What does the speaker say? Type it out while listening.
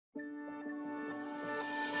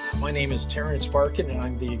My name is Terrence Barkin, and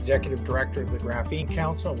I'm the Executive Director of the Graphene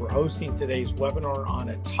Council. We're hosting today's webinar on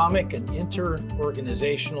atomic and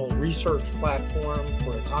inter-organizational research platform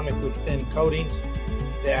for atomic thin coatings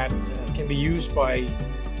that can be used by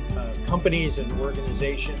companies and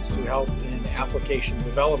organizations to help in application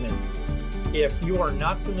development. If you are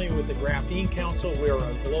not familiar with the Graphene Council, we are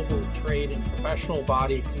a global trade and professional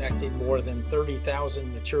body connecting more than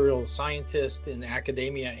 30,000 materials scientists in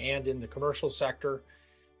academia and in the commercial sector.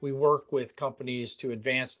 We work with companies to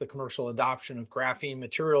advance the commercial adoption of graphene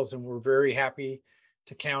materials, and we're very happy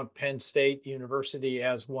to count Penn State University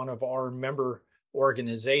as one of our member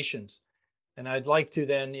organizations. And I'd like to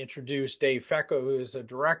then introduce Dave Fecko, who is a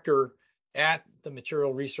director at the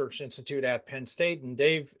Material Research Institute at Penn State. And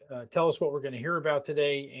Dave, tell us what we're going to hear about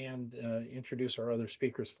today and introduce our other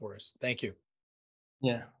speakers for us. Thank you.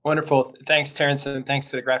 Yeah, wonderful. Thanks, Terrence, and thanks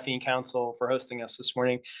to the Graphene Council for hosting us this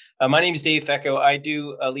morning. My name is Dave Fecko. I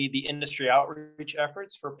do lead the industry outreach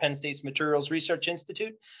efforts for Penn State's Materials Research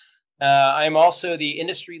Institute. I'm also the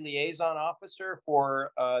industry liaison officer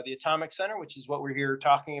for the Atomic Center, which is what we're here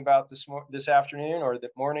talking about this afternoon or the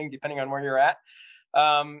morning, depending on where you're at.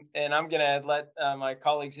 And I'm going to let my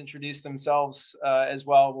colleagues introduce themselves as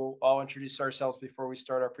well. We'll all introduce ourselves before we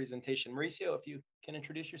start our presentation. Mauricio, if you can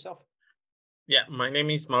introduce yourself. Yeah, my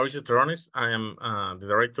name is Mauricio Terrones. I am the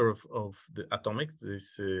director of the Atomic,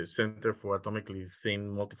 this Center for Atomically Thin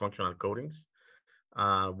Multifunctional Coatings.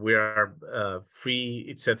 We are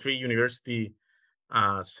it's a three-university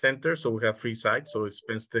center, so we have three sites. So it's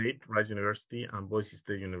Penn State, Rice University, and Boise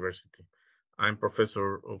State University. I'm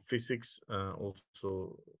professor of physics,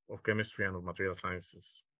 also of chemistry and of material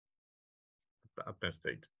sciences at Penn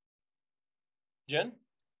State. Jen?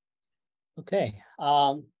 Okay.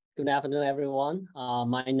 Good afternoon, everyone.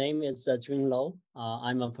 My name is Jun Lo.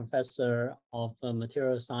 I'm a professor of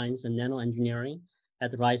material science and nanoengineering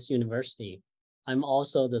at Rice University. I'm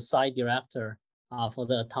also the site director for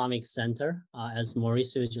the Atomic Center. As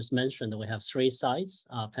Mauricio just mentioned, we have three sites,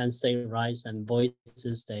 Penn State, Rice, and Boise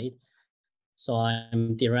State. So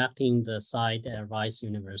I'm directing the site at Rice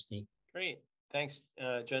University. Great. Thanks,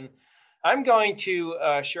 Jen. I'm going to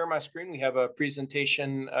share my screen. We have a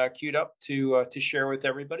presentation queued up to share with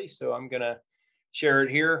everybody. So I'm going to share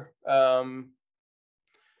it here.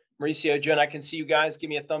 Mauricio, Jen, I can see you guys. Give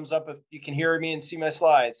me a thumbs up if you can hear me and see my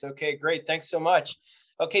slides. Okay, great. Thanks so much.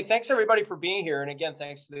 Okay, thanks everybody for being here. And again,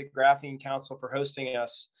 thanks to the Graphene Council for hosting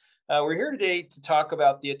us. We're here today to talk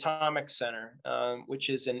about the Atomic Center,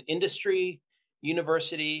 which is an industry,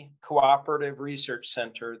 university, cooperative research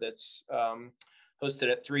center that's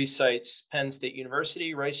hosted at three sites: Penn State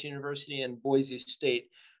University, Rice University, and Boise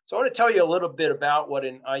State. So I want to tell you a little bit about what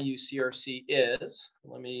an IUCRC is.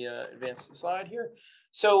 Let me advance the slide here.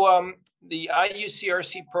 So the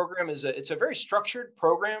IUCRC program it's a very structured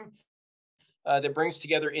program that brings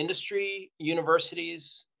together industry,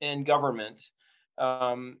 universities, and government.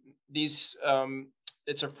 It's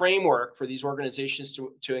a framework for these organizations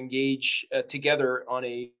to engage together on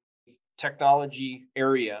a technology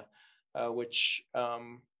area. Which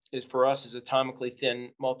is for us is atomically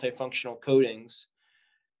thin multifunctional coatings.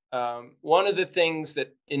 One of the things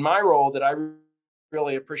that in my role that I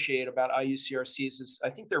really appreciate about IUCRCs is I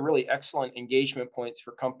think they're really excellent engagement points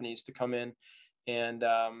for companies to come in and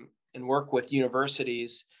work with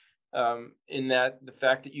universities in that the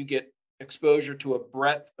fact that you get exposure to a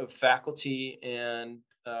breadth of faculty and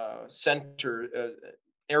center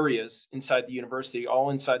areas inside the university, all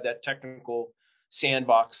inside that technical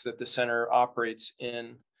sandbox that the center operates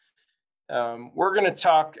in. I'm going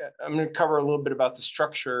to cover a little bit about the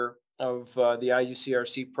structure of the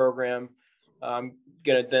IUCRC program. I'm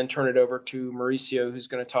going to then turn it over to Mauricio, who's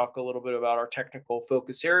going to talk a little bit about our technical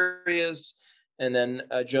focus areas. And then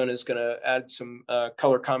Jonah is going to add some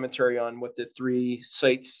color commentary on what the three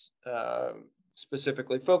sites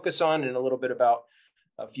specifically focus on and a little bit about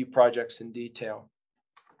a few projects in detail.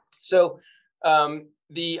 So,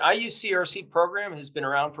 the IUCRC program has been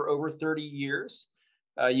around for over 30 years.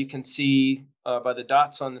 You can see by the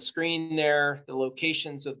dots on the screen there, the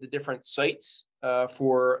locations of the different sites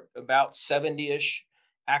for about 70-ish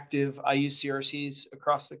active IUCRCs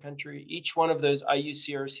across the country. Each one of those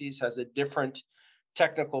IUCRCs has a different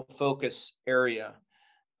technical focus area.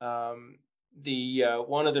 One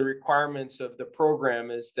of the requirements of the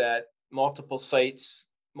program is that multiple sites,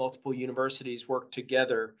 multiple universities work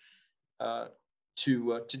together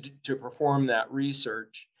to perform that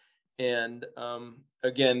research. And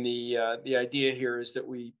again, the idea here is that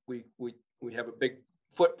we have a big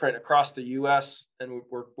footprint across the U.S. and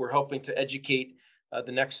we're hoping to educate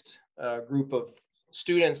the next group of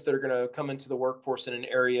students that are going to come into the workforce in an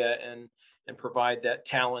area and provide that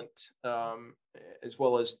talent, as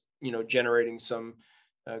well as, generating some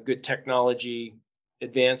good technology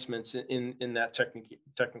advancements in that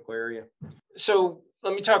technical area. So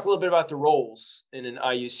let me talk a little bit about the roles in an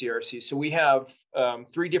IUCRC. So we have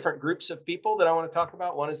 3 different groups of people that I want to talk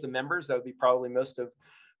about. One is the members. That would be probably most of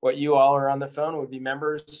what you all are on the phone would be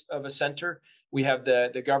members of a center. We have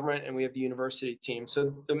the government, and we have the university team.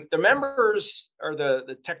 So the members are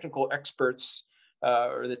the technical experts,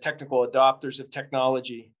 or the technical adopters of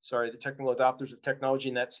technology. The technical adopters of technology,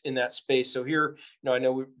 and that's in that space. So here, I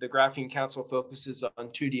know the Graphene Council focuses on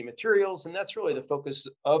 2D materials, and that's really the focus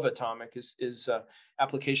of Atomic is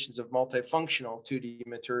applications of multifunctional 2D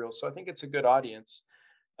materials. So I think it's a good audience.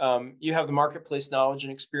 You have the marketplace knowledge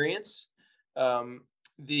and experience.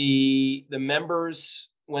 The members,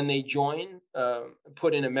 when they join,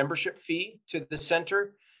 put in a membership fee to the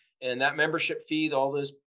center, and that membership fee, all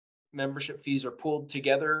those membership fees are pooled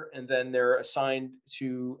together, and then they're assigned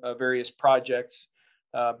to various projects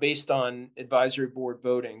based on advisory board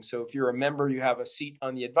voting. So if you're a member, you have a seat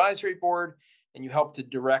on the advisory board, and you help to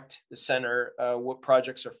direct the center what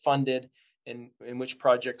projects are funded and which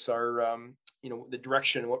projects are, the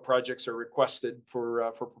direction, what projects are requested for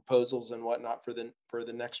proposals and whatnot for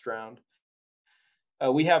the next round.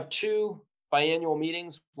 We have 2 biannual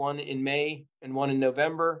meetings, one in May and one in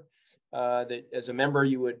November. That as a member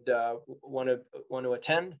you would want to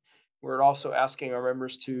attend. We're also asking our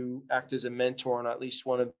members to act as a mentor on at least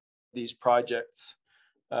one of these projects.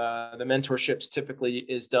 The mentorships typically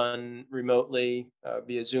is done remotely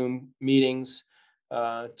via Zoom meetings.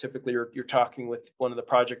 Typically you're talking with one of the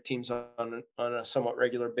project teams on a somewhat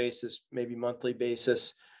regular basis, maybe monthly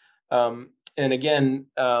basis. And again,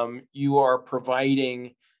 you are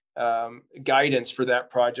providing guidance for that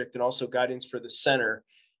project and also guidance for the center.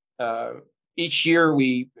 Each year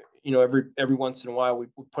we, every once in a while we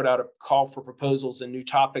put out a call for proposals in new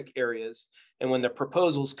topic areas. And when the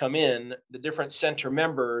proposals come in, the different center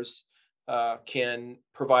members can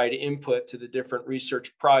provide input to the different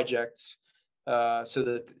research projects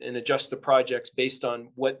and adjust the projects based on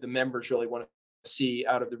what the members really want to see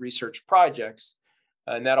out of the research projects.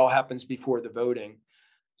 And that all happens before the voting.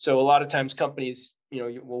 So a lot of times companies,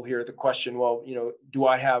 will hear the question, well, do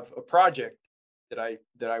I have a project that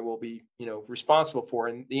I will be, responsible for?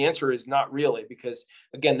 And the answer is not really, because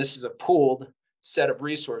again, this is a pooled set of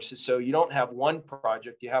resources. So you don't have one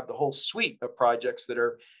project, you have the whole suite of projects that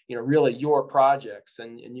are, really your projects,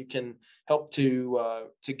 and you can help to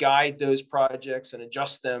guide those projects and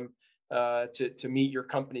adjust them to meet your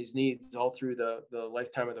company's needs all through the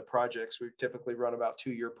lifetime of the projects. We typically run about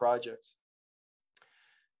 2-year projects.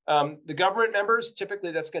 The government members,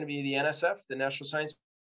 typically that's going to be the NSF, the National Science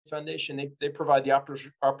Foundation. They provide the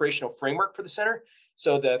operational framework for the center.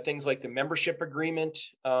 So the things like the membership agreement,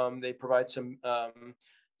 they provide some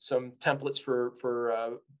templates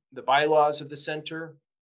for the bylaws of the center,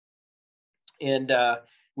 and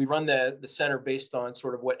we run the center based on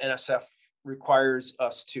sort of what NSF requires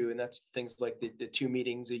us to, and that's things like the 2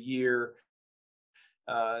 meetings a year.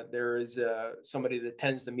 There is somebody that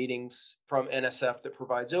attends the meetings from NSF that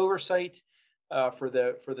provides oversight for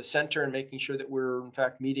the center and making sure that we're in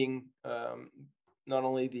fact meeting not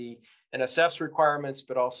only the NSF's requirements,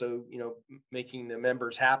 but also making the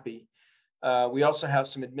members happy. We also have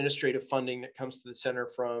some administrative funding that comes to the center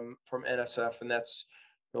from NSF, and that's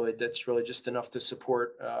really just enough to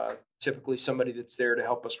support typically somebody that's there to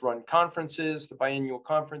help us run conferences, the biannual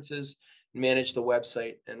conferences, manage the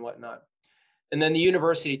website and whatnot. And then the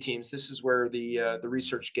university teams, this is where the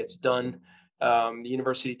research gets done. The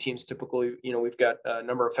university teams typically, we've got a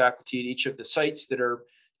number of faculty at each of the sites that are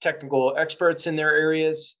technical experts in their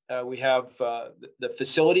areas. We have the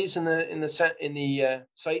facilities in the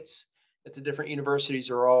sites at the different universities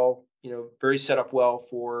are all, very set up well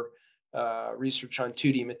for research on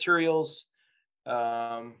 2D materials.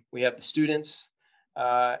 We have the students,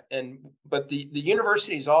 but the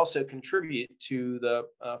universities also contribute to the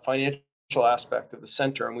financial aspect of the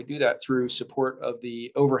center, and we do that through support of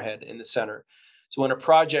the overhead in the center. So when a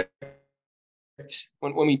project,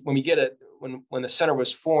 when the center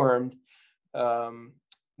was formed,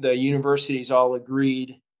 the universities all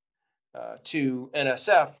agreed to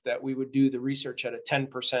NSF that we would do the research at a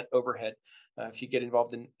 10% overhead. If you get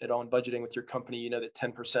involved at all in budgeting with your company, you know that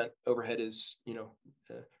 10% overhead is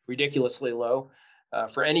ridiculously low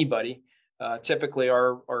for anybody. Typically,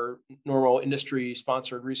 our normal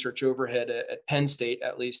industry-sponsored research overhead at Penn State,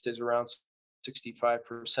 at least, is around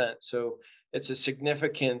 65%. So it's a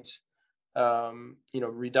significant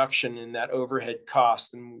reduction in that overhead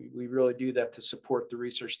cost. And we really do that to support the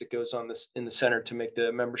research that goes on in the center to make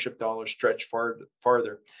the membership dollars stretch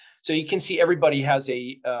farther. So you can see everybody has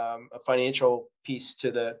a financial piece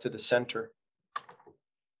to the center.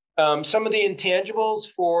 Some of the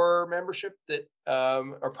intangibles for membership that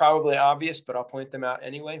are probably obvious, but I'll point them out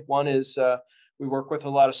anyway. One is we work with a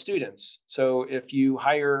lot of students. So if you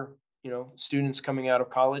hire, students coming out of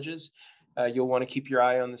colleges, you'll want to keep your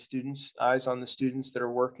eyes on the students that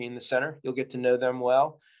are working in the center. You'll get to know them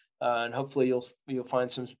well, and hopefully you'll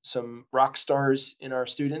find some rock stars in our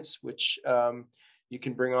students, which you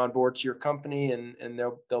can bring on board to your company, and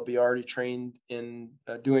they'll be already trained in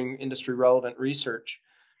doing industry relevant research.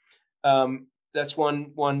 That's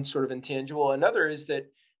one sort of intangible. Another is that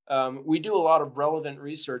we do a lot of relevant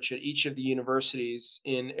research at each of the universities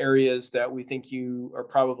in areas that we think you are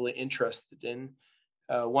probably interested in.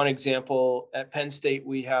 One example, at Penn State,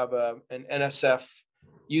 we have an NSF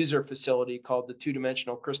user facility called the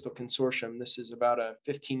Two-Dimensional Crystal Consortium. This is about a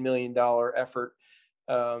 $15 million effort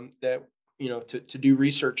that to do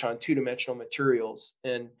research on two-dimensional materials.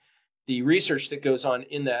 And the research that goes on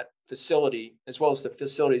in that facility, as well as the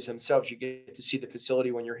facilities themselves, you get to see the facility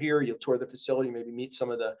when you're here. You'll tour the facility, maybe meet some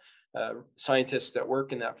of the scientists that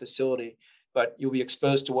work in that facility, but you'll be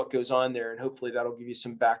exposed to what goes on there, and hopefully that'll give you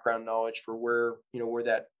some background knowledge for where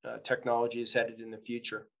that technology is headed in the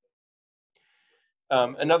future.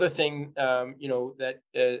 Another thing, that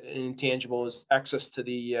intangible is access to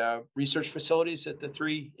the research facilities at the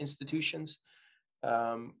three institutions.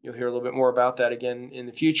 You'll hear a little bit more about that again in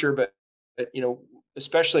the future, but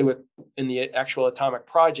especially in the actual atomic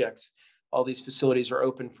projects, all these facilities are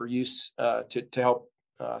open for use to help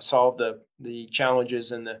solve the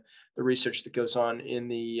challenges and the research that goes on in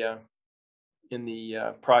the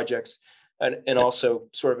projects, and also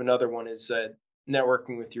sort of another one is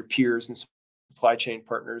networking with your peers and supply chain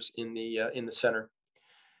partners in the center.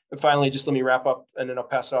 And finally, just let me wrap up, and then I'll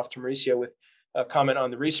pass it off to Mauricio with a comment on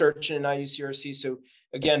the research in IUCRC. So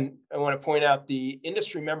again, I want to point out the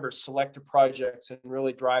industry members select the projects and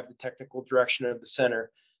really drive the technical direction of the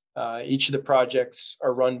center. Each of the projects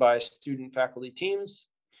are run by student faculty teams,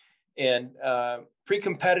 and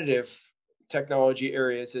pre-competitive technology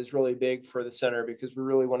areas is really big for the center because we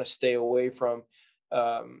really want to stay away from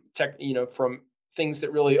from things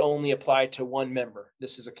that really only apply to one member.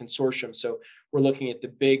 This is a consortium, so we're looking at the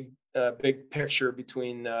big picture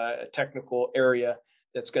between a technical area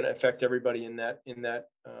that's going to affect everybody in that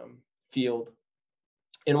field.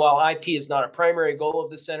 And while IP is not a primary goal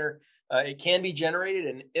of the center, it can be generated,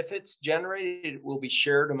 and if it's generated, it will be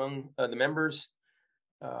shared among the members.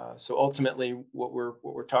 So ultimately, what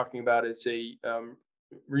we're talking about is a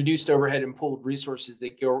reduced overhead and pooled resources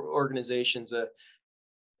that give organizations a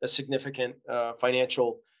significant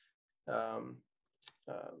financial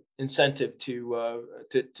incentive to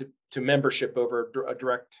membership over a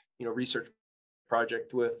direct research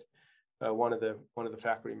project with one of the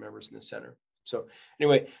faculty members in the center. So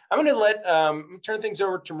anyway, I'm going to turn things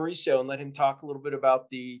over to Mauricio and let him talk a little bit about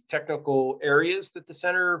the technical areas that the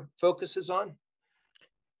center focuses on.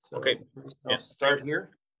 So okay, I'll start here.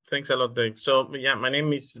 Thanks a lot, Dave. So yeah, my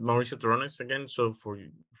name is Mauricio Terrones again. So for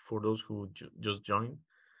those who just joined,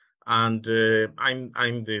 and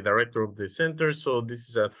I'm the director of the center. So this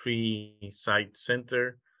is a 3-site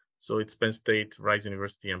center. So it's Penn State, Rice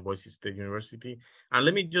University, and Boise State University. And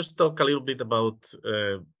let me just talk a little bit about,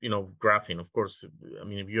 graphene. Of course, I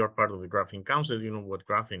mean, if you are part of the Graphene Council, you know what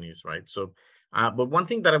graphene is, right? So, but one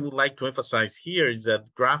thing that I would like to emphasize here is that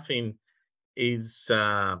graphene is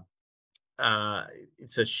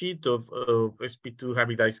it's a sheet of sp2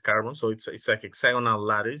 hybridized carbon. So it's a hexagonal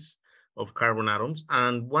lattice of carbon atoms.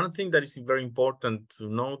 And one thing that is very important to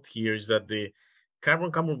note here is that the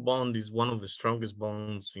carbon-carbon bond is one of the strongest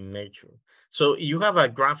bonds in nature. So you have a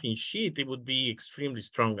graphene sheet, it would be extremely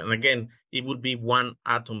strong. And again, it would be 1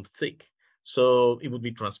 atom thick. So it would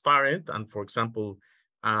be transparent. And for example,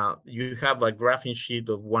 you have a graphene sheet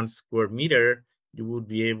of 1 square meter, you would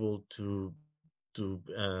be able to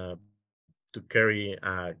carry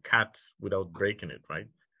a cat without breaking it, right?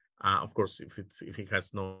 Of course, if it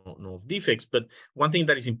has no defects. But one thing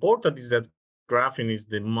that is important is that graphene is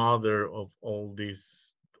the mother of all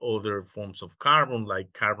these other forms of carbon,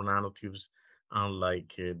 like carbon nanotubes and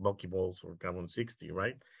like buckyballs or carbon-60,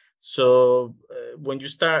 right? So when you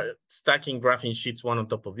start stacking graphene sheets one on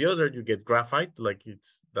top of the other, you get graphite, like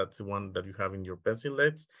that's the one that you have in your pencil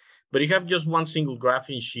leads. But if you have just one single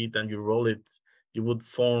graphene sheet and you roll it, you would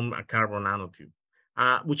form a carbon nanotube,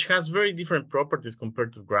 which has very different properties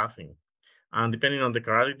compared to graphene. And depending on the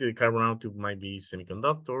chirality, the carbon nanotube might be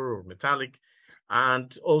semiconductor or metallic.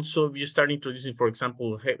 And also, if you start introducing, for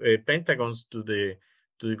example, pentagons to the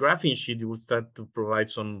graphene sheet, you will start to provide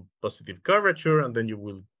some positive curvature, and then you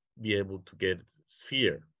will be able to get a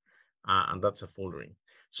sphere, and that's a full ring.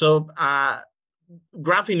 So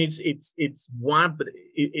graphene it's one, but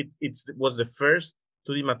it was the first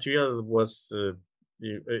 2D material that was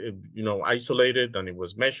isolated, and it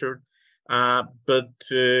was measured. But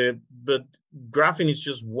graphene is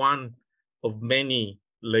just one of many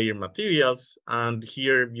layer materials, and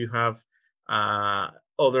here you have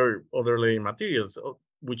other layer materials,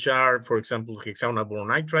 which are, for example, hexagonal boron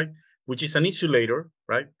nitride, which is an insulator,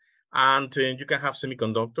 right? And you can have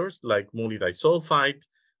semiconductors like moly disulfide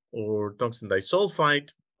or tungsten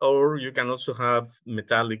disulfide, or you can also have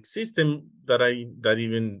metallic system that are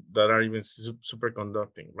even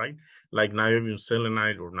superconducting, right? Like niobium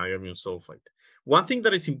selenide or niobium sulfide. One thing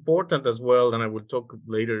that is important as well, and I will talk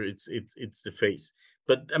later, it's the phase.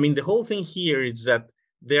 But I mean, the whole thing here is that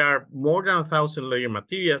there are more than 1,000 layer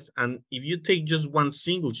materials, and if you take just one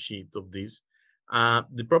single sheet of this,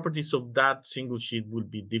 the properties of that single sheet will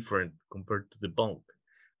be different compared to the bulk.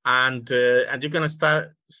 And you're gonna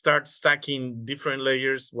start stacking different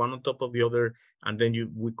layers one on top of the other, and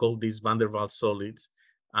then we call these van der Waals solids.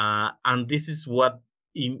 And this is what,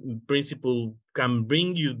 in principle, can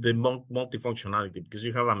bring you the multifunctionality, because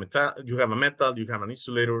you have a metal, you have an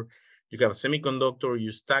insulator, you have a semiconductor,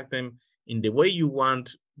 you stack them in the way you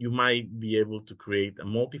want. You might be able to create a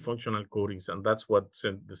multifunctional coatings, and that's what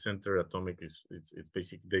the Center Atomic is. It's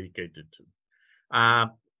basically dedicated to.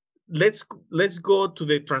 Let's go to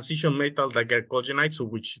the transition metal dichalcogenides, so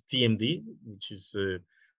which is TMD, which is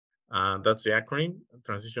that's the acronym,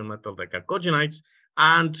 transition metal dichalcogenides.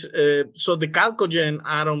 And so the chalcogen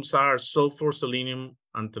atoms are sulfur, selenium,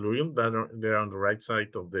 and tellurium. They're on the right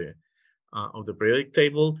side of the periodic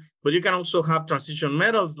table. But you can also have transition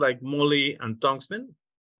metals like moly and tungsten,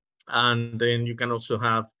 and then you can also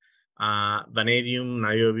have vanadium,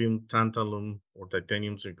 niobium, tantalum, or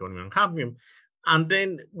titanium, zirconium, and hafnium. And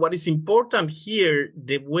then what is important here,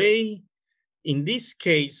 the way, in this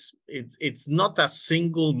case, it's not a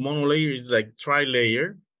single monolayer, it's like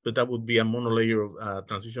tri-layer, but that would be a monolayer of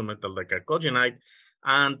transition metal dichalcogenide.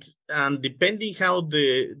 And depending how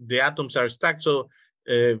the atoms are stacked, so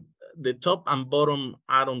the top and bottom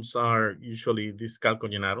atoms are usually these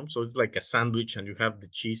chalcogen atoms. So it's like a sandwich, and you have the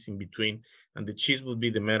cheese in between, and the cheese would be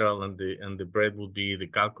the metal, and the bread would be the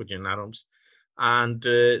chalcogen atoms. And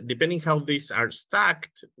depending how these are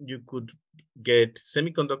stacked, you could get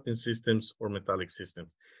semiconducting systems or metallic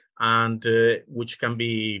systems, and which can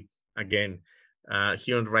be, again,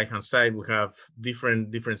 here on the right-hand side, we have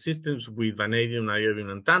different systems with vanadium,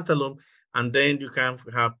 niobium, and tantalum, and then you can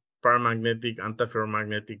have paramagnetic,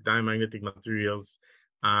 antiferromagnetic, diamagnetic materials.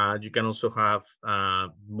 You can also have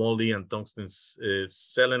moly and tungsten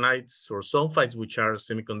selenides or sulfides, which are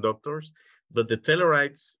semiconductors. But the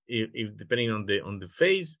tellurides, if depending on the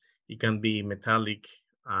phase, it can be metallic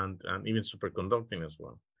and even superconducting as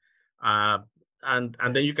well. And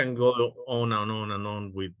then you can go on and on and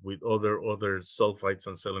on with other sulfides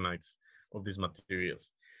and selenides of these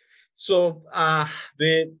materials. So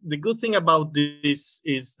the good thing about this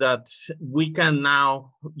is that we can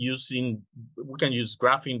now use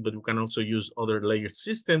graphene, but we can also use other layered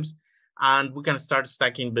systems, and we can start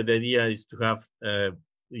stacking. But the idea is to have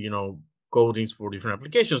coatings for different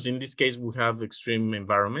applications. In this case, we have extreme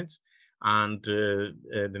environments, and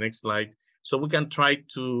the next slide. So we can try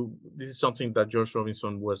to. This is something that George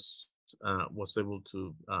Robinson was able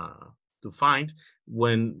to find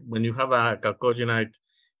when you have a chalcogenide.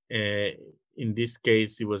 In this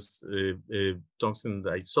case, it was tungsten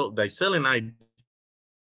diselenide.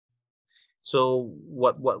 So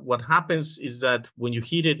what happens is that when you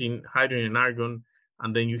heat it in hydrogen and argon,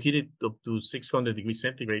 and then you heat it up to 600 degrees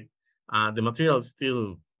centigrade, the material is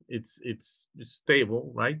still it's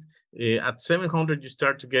stable, right? At 700, you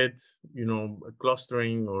start to get a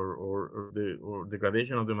clustering or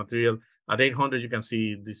degradation of the material. At 800, you can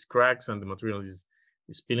see these cracks, and the material is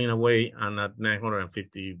spilling away, and at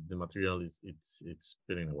 950 the material is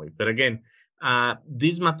spilling away. But again,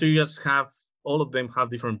 these materials all of them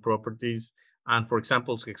have different properties, and for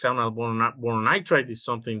example, hexagonal boron nitride is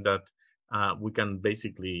something that we can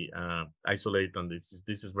basically isolate, and this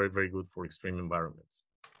is very, very good for extreme environments.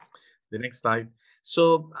 The next slide.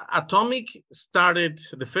 So Atomic started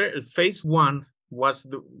phase one was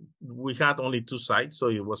we had only 2 sites, so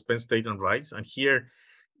it was Penn State and Rice, and here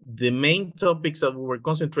the main topics that we were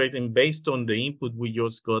concentrating based on the input we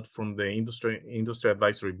just got from the industry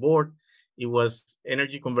advisory board, it was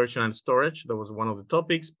energy conversion and storage. That was one of the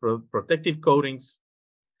topics. Protective coatings,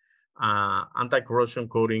 anti-corrosion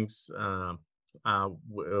coatings,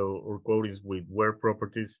 or coatings with wear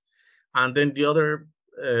properties. And then the other,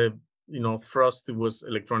 thrust was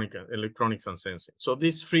electronics and sensing. So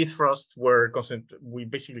these three thrusts were we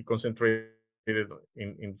basically concentrated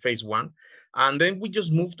in phase one. And then we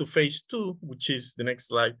just moved to phase two, which is the next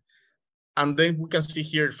slide. And then we can see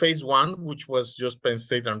here phase one, which was just Penn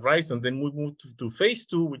State and Rice. And then we moved to phase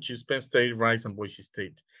two, which is Penn State, Rice, and Boise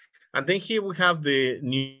State. And then here we have the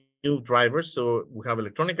new drivers. So we have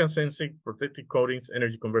electronic and sensing, protective coatings,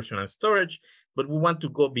 energy conversion, and storage. But we want to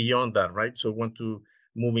go beyond that, right? So we want to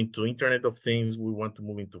move into Internet of Things. We want to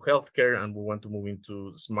move into healthcare, and we want to move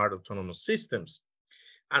into smart autonomous systems.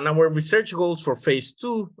 And our research goals for phase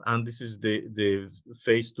two, and this is the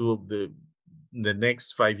phase two of the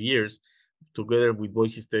next 5 years, together with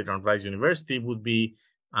Boise State and Rice University, would be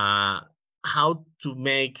how to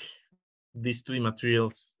make these 3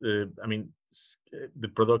 materials, the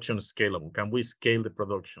production scalable. Can we scale the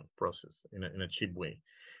production process in a cheap way?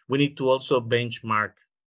 We need to also benchmark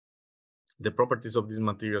the properties of these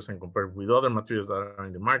materials and compare with other materials that are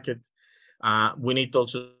in the market. We need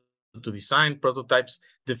also to design prototypes.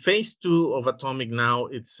 The phase two of Atomic now,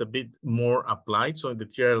 it's a bit more applied. So the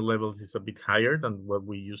TRL levels is a bit higher than what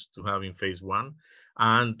we used to have in phase one.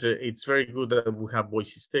 And it's very good that we have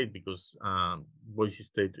Boise State, because Boise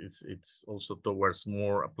State it's also towards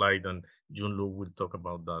more applied, and Junlu will talk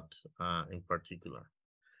about that in particular.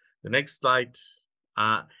 The next slide.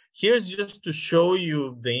 Here's just to show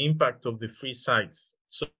you the impact of the 3 sites.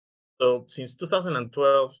 So since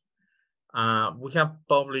 2012, we have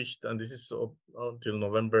published, and this is until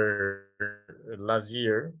November last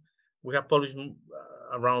year, we have published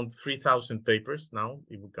around 3,000 papers now,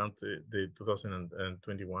 if we count the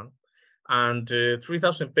 2021. And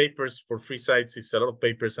 3,000 papers for 3 sites is a lot of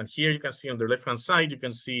papers. And here you can see on the left-hand side, you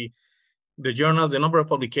can see the journals, the number of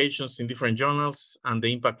publications in different journals, and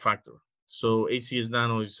the impact factor. So ACS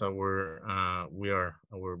Nano is we are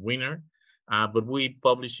our winner. But we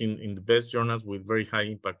publish in the best journals with very high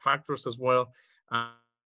impact factors as well.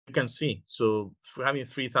 You can see, so for having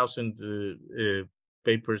 3,000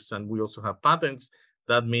 papers, and we also have patents,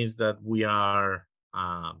 that means that we are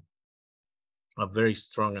a very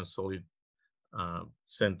strong and solid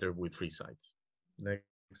center with 3 sites. Next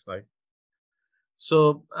slide.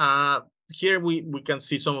 So here we can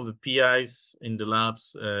see some of the PIs in the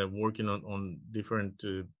labs working on different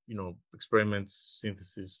experiments,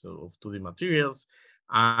 synthesis of 2D materials,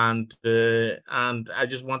 and I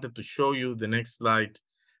just wanted to show you the next slide.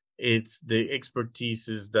 It's the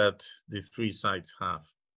expertises that the 3 sites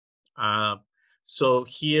have. So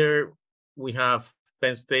here we have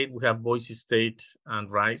Penn State, we have Boise State, and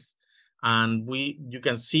Rice, and you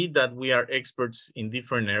can see that we are experts in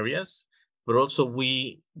different areas. But also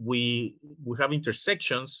we have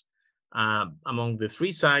intersections among the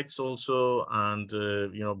 3 sites also, and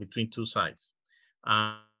between 2 sites.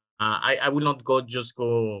 I will not go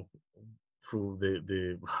through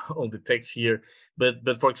the all the text here, but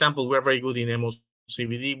for example, we're very good in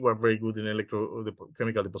MOCVD, we're very good in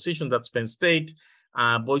electrochemical deposition. That's Penn State.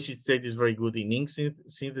 Boise State is very good in ink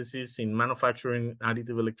synthesis, in manufacturing,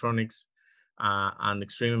 additive electronics, and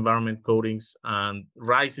extreme environment coatings. And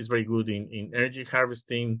Rice is very good in energy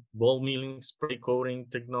harvesting, ball milling, spray coating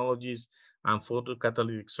technologies, and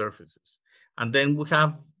photocatalytic surfaces. And then we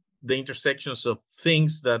have the intersections of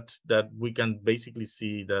things that we can basically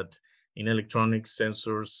see that in electronics,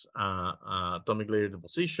 sensors, atomic layer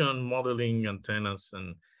deposition, modeling, antennas,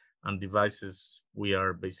 and devices, we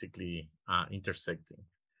are basically intersecting.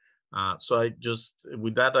 So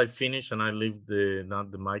with that, I finish, and I leave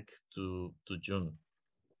the mic to Jun.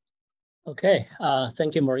 Okay,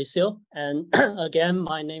 thank you, Mauricio. And again,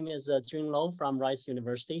 my name is Jun Lo from Rice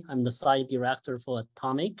University. I'm the site director for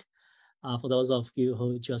Atomic, for those of you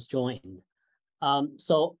who just joined.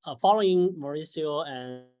 So following Mauricio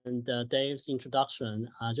and Dave's introduction,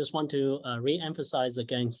 I just want to re-emphasize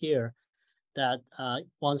again here that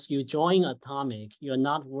once you join Atomic, you're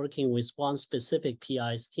not working with one specific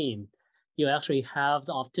PI's team. You actually have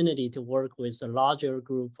the opportunity to work with a larger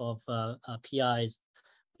group of PIs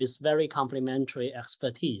with very complementary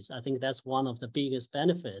expertise. I think that's one of the biggest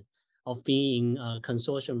benefits of being a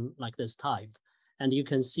consortium like this type. And you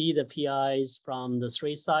can see the PIs from the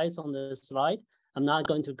 3 sites on the slide. I'm not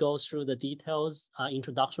going to go through the details,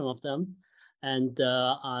 introduction of them. And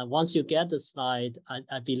once you get the slide,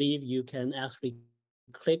 I believe you can actually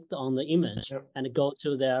click on the image and go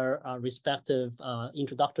to their respective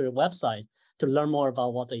introductory website to learn more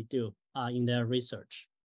about what they do in their research.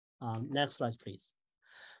 Next slide, please.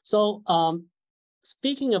 So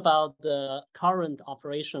speaking about the current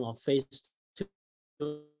operation of phase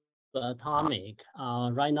 2 Atomic.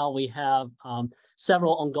 Right now we have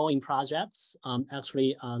several ongoing projects,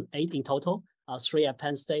 actually 8 in total, 3 at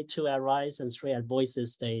Penn State, 2 at Rice, and 3 at Boise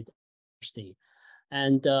State University.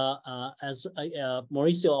 And as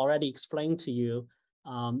Mauricio already explained to you,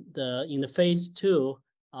 in the phase 2,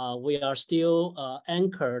 we are still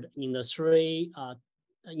anchored in the 3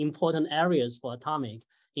 important areas for Atomic,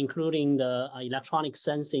 including the electronic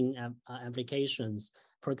sensing applications,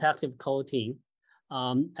 protective coating,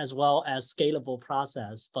 as well as scalable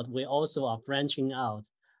process, but we also are branching out.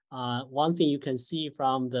 One thing you can see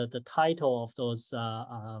from the title of those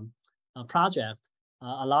projects,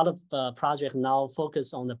 a lot of projects now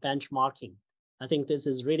focus on the benchmarking. I think this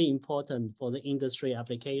is really important for the industry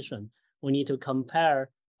application. We need to compare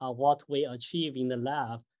what we achieve in the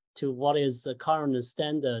lab to what is the current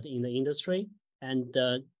standard in the industry, and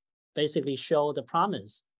basically show the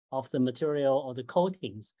promise of the material or the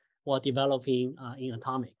coatings we're developing in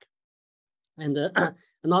Atomic. And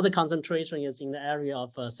another concentration is in the area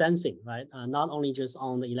of sensing, right? Not only just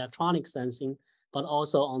on the electronic sensing, but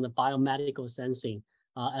also on the biomedical sensing.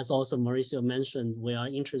 As also Mauricio mentioned, we are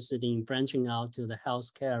interested in branching out to the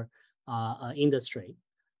healthcare industry.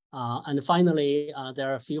 And finally,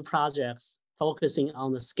 there are a few projects focusing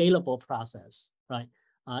on the scalable process, right?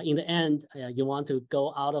 In the end, you want to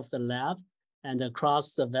go out of the lab and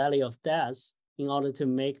across the valley of death in order to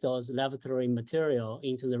make those laboratory material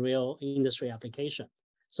into the real industry application.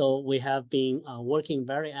 So we have been working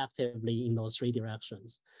very actively in those 3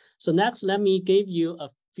 directions. So next, let me give you a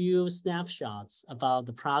few snapshots about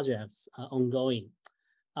the projects ongoing.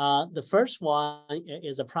 The first one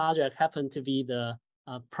is a project happened to be the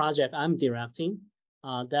project I'm directing.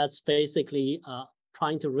 That's basically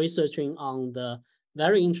trying to researching on the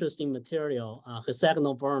very interesting material,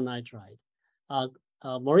 hexagonal boron nitride.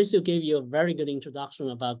 Mauricio gave you a very good introduction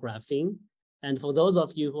about graphene. And for those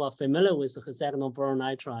of you who are familiar with the hexagonal boron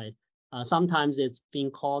nitride, sometimes it's being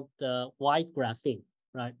called the white graphene,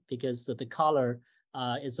 right? Because the color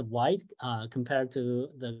is white compared to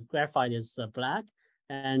the graphite is black.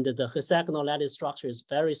 And the hexagonal lattice structure is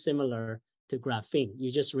very similar to graphene.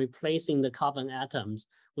 You're just replacing the carbon atoms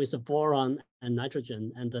with the boron and nitrogen,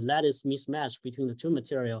 and the lattice mismatch between the 2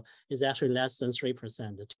 material is actually less than 3%,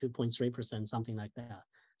 2.3%, something like that.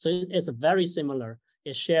 So it's very similar.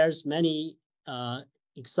 It shares many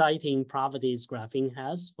exciting properties graphene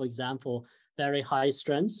has. For example, very high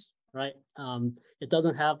strengths, right? It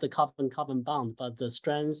doesn't have the carbon-carbon bond, but the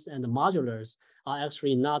strengths and the modulars are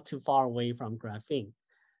actually not too far away from graphene.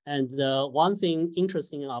 And the one thing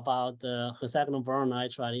interesting about the hexagonal boron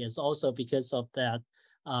nitride is also because of that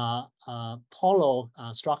polo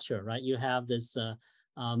structure, right? You have this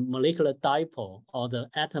molecular dipole or the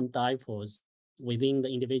atom dipoles within the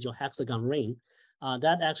individual hexagon ring.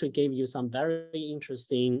 That actually gave you some very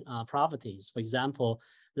interesting properties. For example,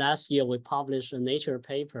 last year we published a Nature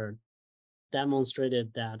paper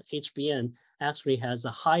demonstrated that HBN actually has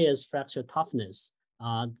the highest fracture toughness.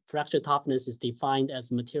 Fracture toughness is defined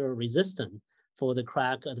as material resistant for the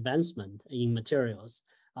crack advancement in materials.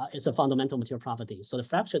 It's a fundamental material property. So the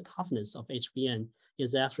fracture toughness of HBN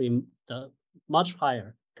is actually much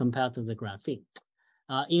higher compared to the graphene.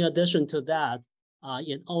 In addition to that,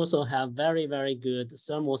 it also have very, very good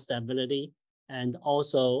thermal stability and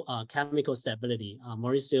also chemical stability.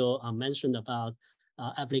 Mauricio mentioned about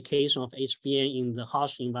application of HBN in the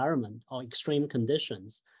harsh environment or extreme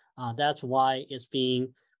conditions. That's why it's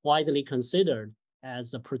being widely considered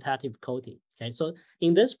as a protective coating. Okay, so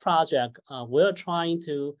in this project, we're trying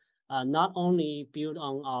to not only build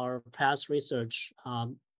on our past research,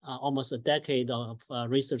 almost a decade of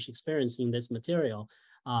research experience in this material,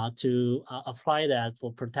 to apply that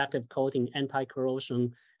for protective coating,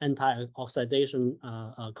 anti-corrosion, anti-oxidation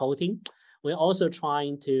coating. We're also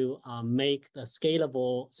trying to make the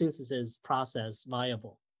scalable synthesis process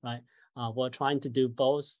viable, right? We're trying to do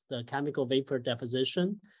both the chemical vapor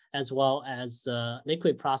deposition as well as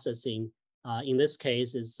liquid processing. In this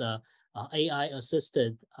case, is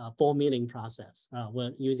AI-assisted ball milling process.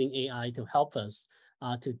 We're using AI to help us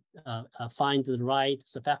to find the right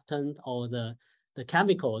surfactant or the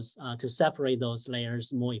chemicals to separate those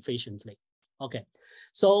layers more efficiently. Okay,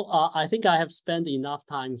 so I think I have spent enough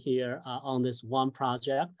time here on this one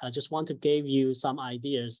project. I just want to give you some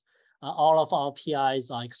ideas. All of our PIs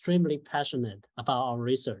are extremely passionate about our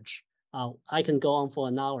research. I can go on for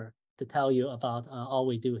an hour to tell you about all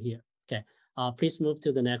we do here. Okay, please move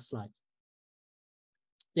to the next slide.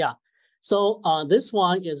 Yeah, so this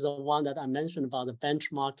one is the one that I mentioned about the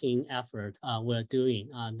benchmarking effort we're doing.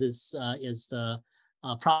 This is the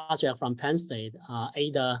project from Penn State.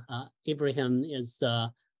 Ada Ibrahim is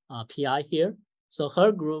the PI here. So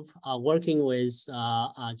her group, working with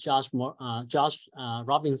Josh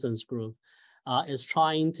Robinson's group, is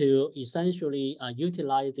trying to essentially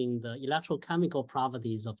utilizing the electrochemical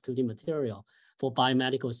properties of 2D material for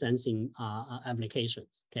biomedical sensing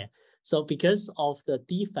applications. Okay, so because of the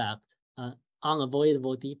defect,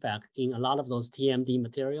 unavoidable defect in a lot of those TMD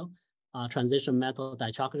material, transition metal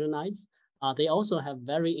dichalcogenides, they also have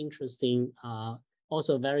very interesting,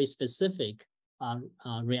 also very specific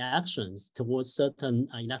reactions towards certain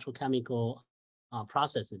electrochemical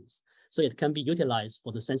processes. So it can be utilized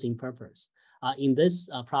for the sensing purpose. In this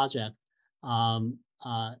project,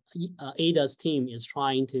 Ada's team is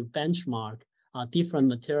trying to benchmark different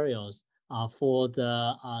materials for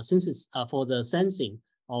the for the sensing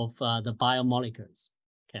of the biomolecules.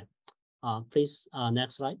 Okay, please,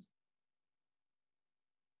 next slide.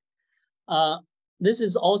 This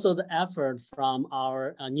is also the effort from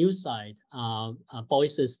our new site,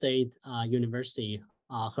 Boise State University.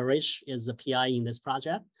 Harish is the PI in this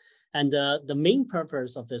project. And the main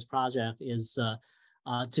purpose of this project is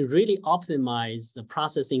to really optimize the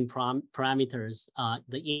processing parameters,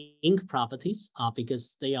 the ink properties,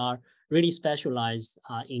 because they are really specialized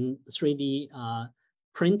in 3D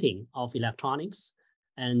printing of electronics.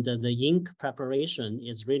 And the ink preparation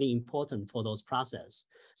is really important for those processes.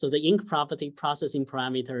 So the ink property processing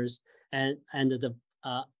parameters and the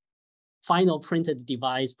final printed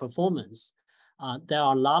device performance, there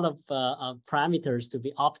are a lot of parameters to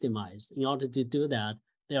be optimized. In order to do that,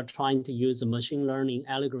 they are trying to use a machine learning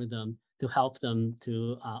algorithm to help them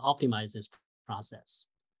to optimize this process.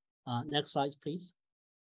 Next slide, please.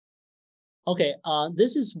 Okay,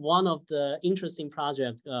 this is one of the interesting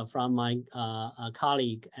projects from my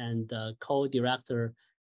colleague and co-director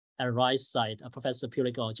at Rice site, Professor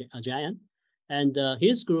Pulika Ajayan. And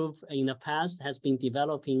his group in the past has been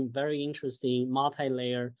developing very interesting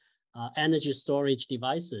multi-layer energy storage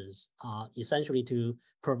devices, essentially to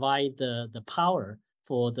provide the power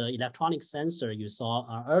for the electronic sensor you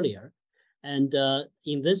saw earlier. And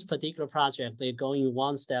in this particular project, they're going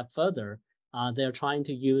one step further. They're trying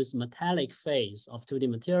to use metallic phase of 2D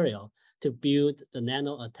material to build the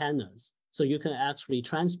nano antennas. So you can actually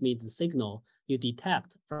transmit the signal you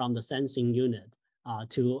detect from the sensing unit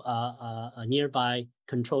to a nearby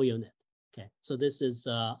control unit. Okay, so this is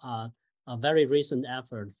a very recent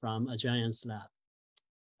effort from Ajayan's lab.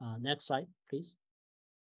 Next slide, please.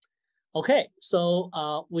 Okay, so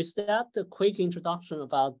with that, a quick introduction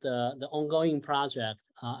about the ongoing project.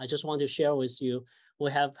 I just want to share with you,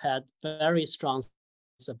 we have had very strong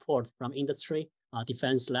support from industry,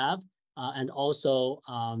 defense lab, and also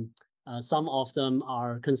some of them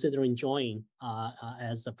are considering joining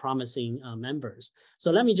as promising members.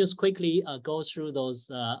 So let me just quickly go through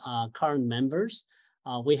those current members.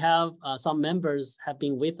 We have some members have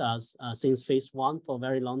been with us since phase 1 for a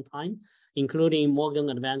very long time, including Morgan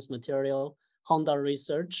Advanced Material, Honda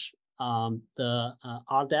Research, the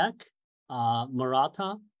RDEC,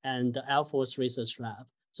 Murata, and the Air Force Research Lab.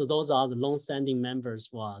 So those are the long-standing members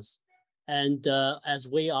for us. And as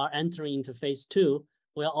we are entering into phase 2,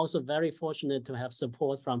 we are also very fortunate to have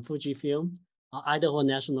support from Fujifilm, Idaho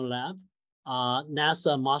National Lab,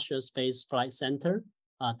 NASA Marshall Space Flight Center,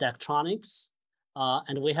 Daktronics,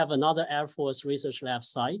 and we have another Air Force Research Lab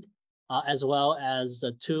site, as well as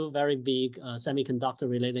 2 very big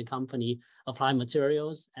semiconductor-related company, Applied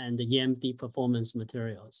Materials and the EMD Performance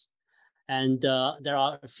Materials. And there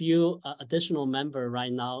are a few additional members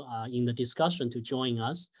right now in the discussion to join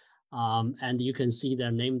us. And you can see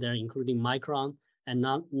their name there, including Micron and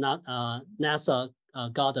NASA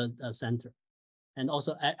Goddard Center, and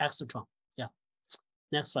also Extron. Yeah.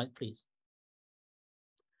 Next slide, please.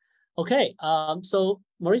 Okay, so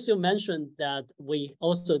Mauricio mentioned that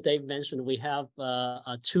Dave mentioned we have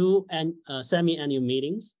 2 semi-annual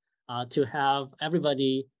meetings to have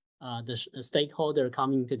everybody, the stakeholder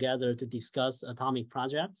coming together to discuss atomic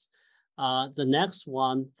projects. The next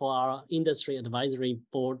one for our industry advisory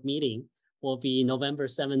board meeting will be November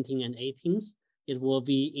 17th and 18th. It will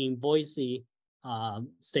be in Boise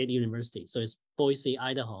State University. So it's Boise,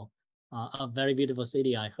 Idaho, a very beautiful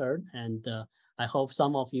city, I heard. And I hope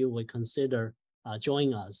some of you will consider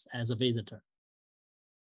joining us as a visitor.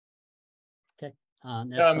 Okay,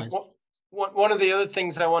 next slide. One of the other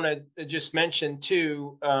things I want to just mention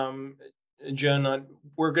too, John,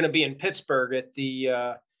 we're going to be in Pittsburgh at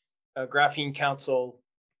the Graphene Council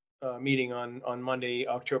meeting on Monday,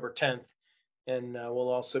 October 10th. And we'll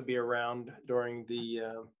also be around during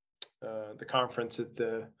the conference at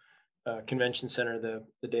the convention center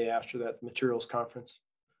the day after that, the materials conference.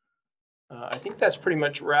 I think that's pretty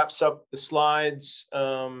much wraps up the slides.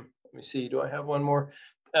 Let me see, do I have one more?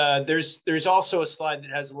 there's also a slide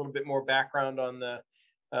that has a little bit more background on the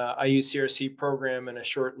IUCRC program and a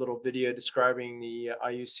short little video describing the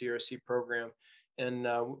IUCRC program. And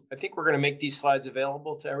I think we're going to make these slides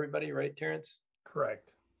available to everybody, right, Terrence?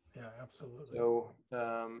 Correct. Yeah, absolutely. So,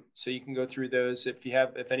 so you can go through those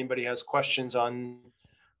if anybody has questions on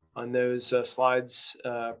those slides.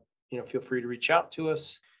 Feel free to reach out to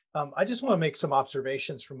us. I just want to make some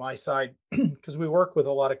observations from my side because we work with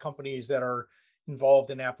a lot of companies that are involved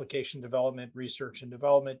in application development, research and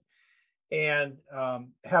development. And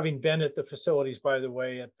having been at the facilities, by the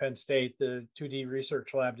way, at Penn State, the 2D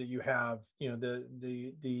research lab that you have,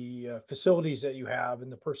 the facilities that you have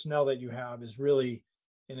and the personnel that you have is really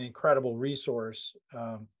an incredible resource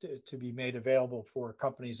to be made available for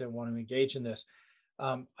companies that want to engage in this.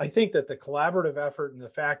 I think that the collaborative effort and the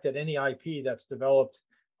fact that any IP that's developed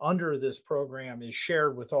under this program is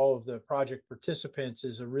shared with all of the project participants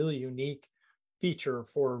is a really unique feature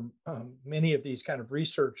for many of these kind of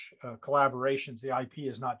research collaborations. The IP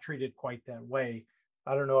is not treated quite that way.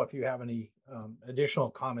 I don't know if you have any additional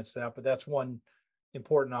comments to that, but that's one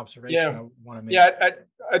important observation I want to make. Yeah,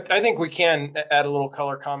 I think we can add a little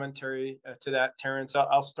color commentary to that, Terrence.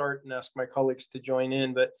 I'll start and ask my colleagues to join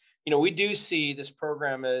in. But, we do see this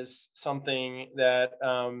program as something that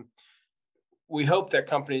we hope that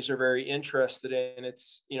companies are very interested in.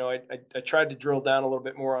 It's, I tried to drill down a little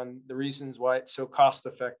bit more on the reasons why it's so cost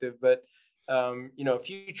effective. But, if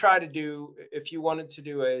you wanted to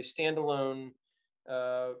do a standalone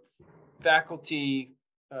faculty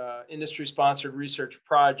industry sponsored research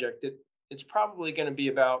project, it's probably going to be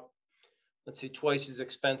about, let's say, twice as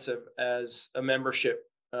expensive as a membership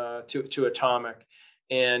to Atomic.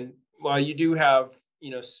 And while you do have,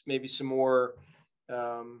 maybe some more,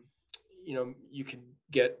 you can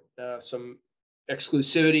get some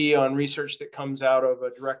exclusivity on research that comes out of a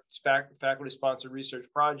direct faculty-sponsored research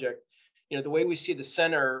project. The way we see the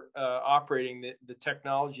center operating, the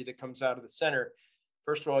technology that comes out of the center,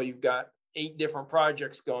 first of all, you've got 8 different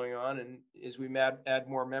projects going on, and as we add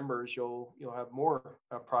more members, you'll have more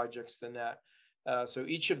projects than that. So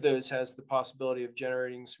each of those has the possibility of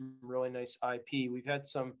generating some really nice IP. We've had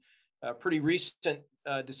some pretty recent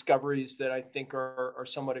discoveries that I think are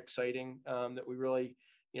somewhat exciting, that we really,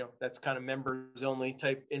 that's kind of members only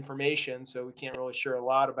type information. So we can't really share a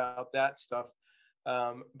lot about that stuff.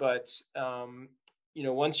 But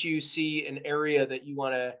once you see an area that you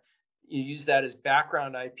want to use that as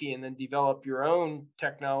background IP and then develop your own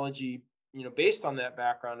technology, based on that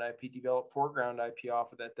background IP, develop foreground IP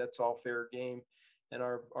off of that, that's all fair game. And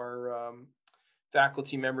our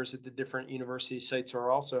faculty members at the different university sites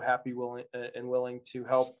are also willing to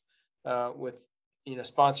help with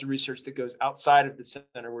sponsored research that goes outside of the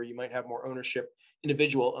center, where you might have more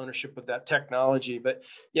individual ownership of that technology. But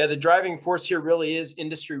yeah, the driving force here really is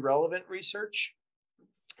industry relevant research,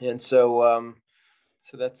 and so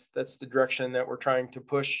that's the direction that we're trying to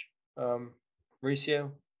push.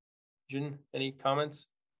 Mauricio, Jun, any comments?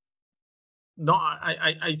 No,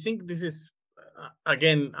 I think this is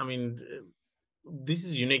again, this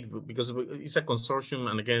is unique because it's a consortium,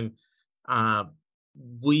 and again,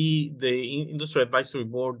 the industry advisory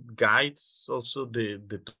board guides also the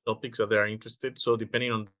topics that they are interested. So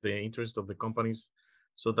depending on the interest of the companies,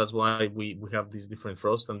 so that's why we have these different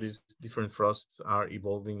thrusts, and these different thrusts are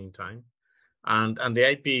evolving in time. And the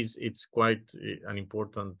IP it's quite an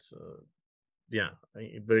important,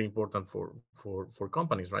 very important for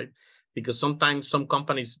companies, right? Because sometimes some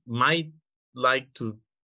companies might like to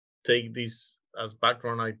take this as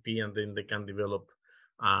background IP, and then they can develop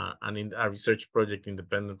a research project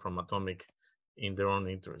independent from Atomic in their own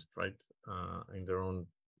interest, right?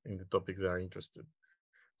 In the topics they are interested.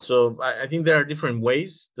 So I think there are different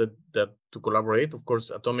ways that to collaborate. Of course,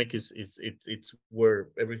 Atomic it's where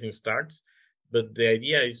everything starts, but the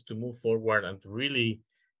idea is to move forward and to really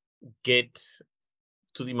get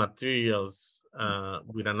to the materials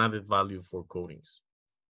with an added value for coatings.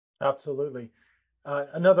 Absolutely.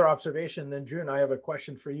 Another observation, then June, I have a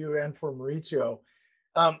question for you and for Mauricio.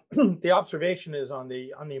 The observation is on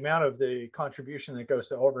the amount of the contribution that goes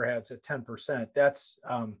to overheads at 10%. That's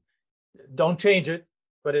don't change it,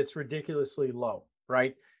 but it's ridiculously low,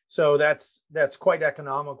 right? So that's quite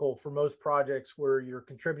economical for most projects where you're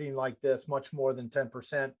contributing like this. Much more than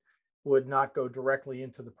 10% would not go directly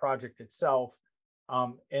into the project itself.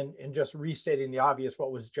 And just restating the obvious,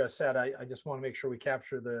 what was just said, I just want to make sure we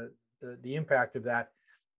capture the impact of that.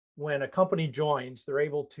 When a company joins, they're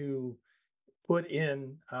able to put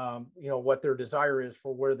in, what their desire is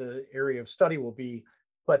for where the area of study will be,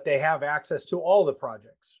 but they have access to all the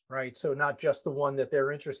projects, right? So not just the one that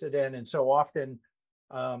they're interested in. And so often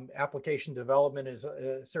application development is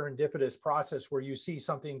a serendipitous process where you see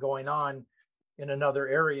something going on in another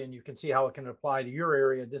area and you can see how it can apply to your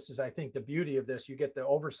area. This is, I think, the beauty of this. You get the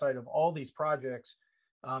oversight of all these projects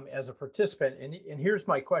as a participant. And here's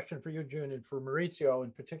my question for you, June, and for Maurizio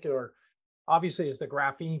in particular. Obviously, as the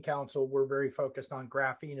Graphene Council, we're very focused on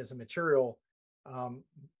graphene as a material.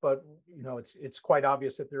 But you know, it's quite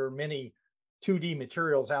obvious that there are many 2D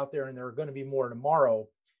materials out there, and there are going to be more tomorrow.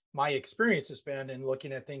 My experience has been in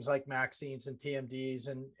looking at things like MaxeNs and TMDs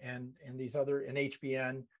and these other, and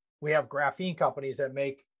HBN. We have graphene companies that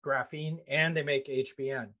make graphene and they make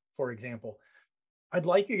HBN, for example. I'd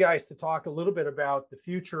like you guys to talk a little bit about the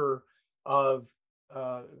future of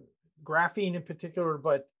graphene in particular,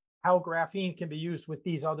 but how graphene can be used with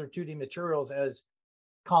these other 2D materials as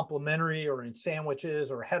complementary or in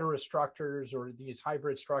sandwiches or heterostructures or these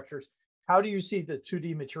hybrid structures. How do you see the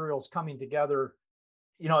 2D materials coming together?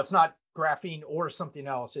 You know, it's not graphene or something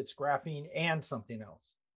else, it's graphene and something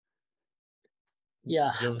else.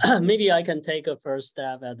 Yeah, maybe I can take a first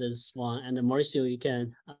stab at this one, and Maurizio, you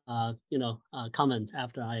can, comment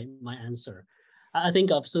after my answer. I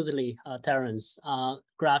think absolutely, Terence.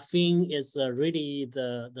 Graphene is really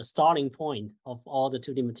the starting point of all the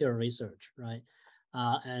 2D material research, right?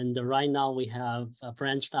 And right now we have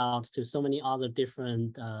branched out to so many other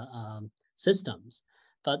different systems.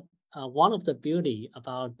 But one of the beauty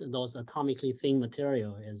about those atomically thin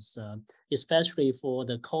material is, especially for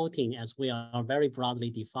the coating, as we are very broadly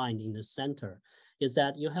defined in the center, is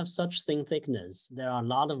that you have such thin thickness. There are a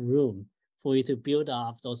lot of room for you to build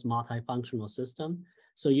up those multifunctional system.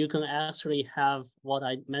 So you can actually have what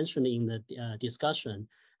I mentioned in the discussion,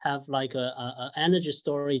 have like a energy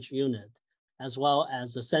storage unit, as well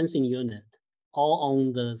as a sensing unit, all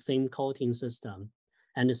on the same coating system.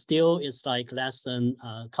 And it still is like less than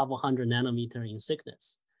a couple 100 nanometer in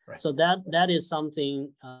thickness. Right. So that is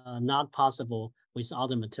something not possible with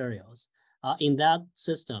other materials. In that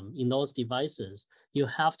system, in those devices, you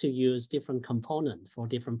have to use different components for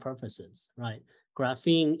different purposes, right?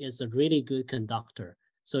 Graphene is a really good conductor.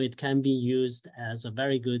 So it can be used as a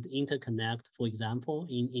very good interconnect, for example,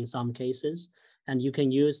 in some cases. And you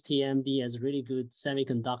can use TMD as a really good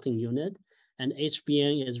semiconducting unit, and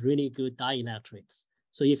HBN is really good dielectrics.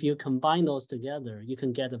 So if you combine those together, you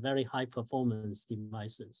can get a very high performance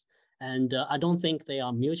devices. And I don't think they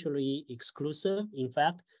are mutually exclusive. In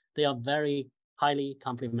fact, they are very highly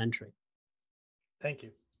complementary. Thank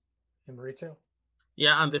you. And Maurizio?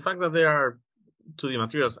 Yeah, and the fact that they are 2D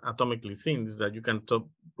materials atomically thin is that you can put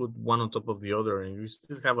one on top of the other and you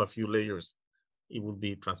still have a few layers. It will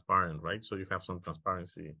be transparent, right? So you have some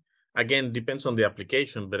transparency. Again, depends on the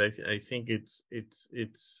application, but I think it's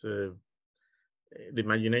the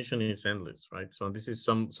imagination is endless, right? So this is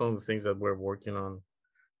some of the things that we're working on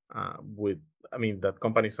that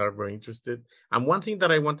companies are very interested. And one thing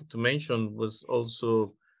that I wanted to mention was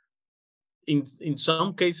also in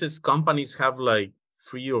some cases, companies have like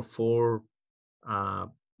 3 or 4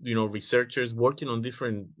 researchers working on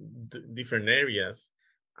different areas,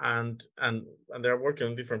 and they're working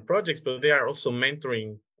on different projects, but they are also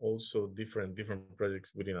mentoring different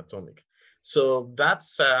projects within Atomic. So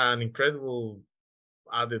that's an incredible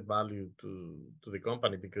added value to the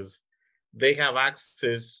company, because they have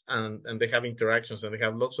access and they have interactions and they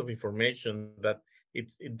have lots of information that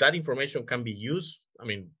information can be used. I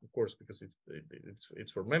mean, of course, because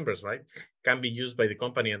it's for members, right? Can be used by the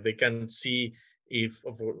company, and they can see if,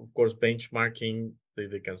 of course, benchmarking.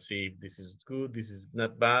 They can see if this is good, this is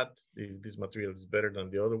not bad, if this material is better than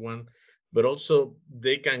the other one. But also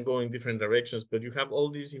they can go in different directions. But you have all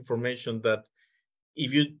this information that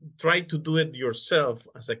if you try to do it yourself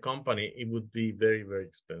as a company, it would be very, very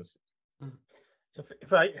expensive.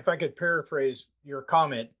 If I could paraphrase your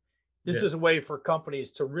comment, this is a way for companies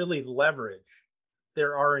to really leverage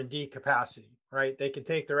their R&D capacity, right? They can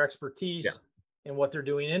take their expertise in what they're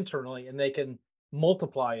doing internally, and they can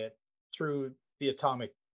multiply it through the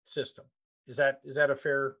atomic system. Is that a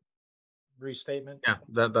fair restatement? Yeah,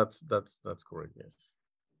 that's correct. Yes.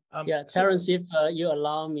 Terence, if you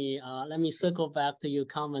allow me, let me circle back to your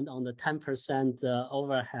comment on the 10%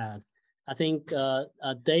 overhead. I think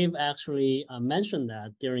Dave actually mentioned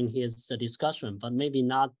that during his discussion, but maybe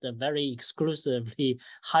not very exclusively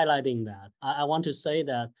highlighting that. I want to say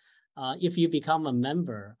that if you become a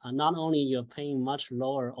member, not only you're paying much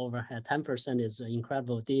lower overhead, 10% is an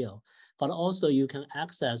incredible deal, but also you can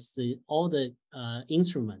access all the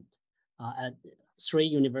instrument at 3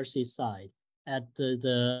 university side at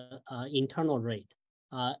the internal rate.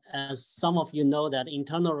 As some of you know, that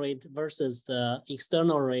internal rate versus the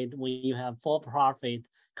external rate, when you have for-profit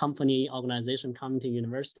company organization coming to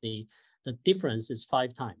university, the difference is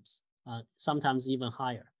 5 times, sometimes even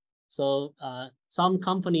higher. So some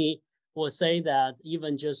company will say that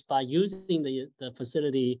even just by using the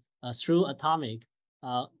facility through Atomic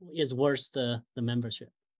is worth the membership.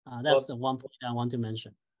 That's the one point I want to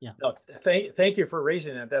mention. Yeah. No, thank you for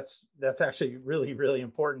raising that. That's actually really, really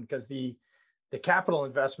important, because the capital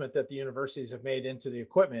investment that the universities have made into the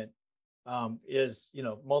equipment is,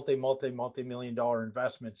 multi-million dollar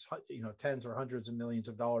investments, tens or hundreds of millions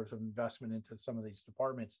of dollars of investment into some of these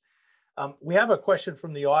departments. We have a question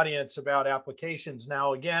from the audience about applications.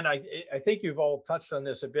 Now, again, I think you've all touched on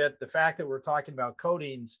this a bit. The fact that we're talking about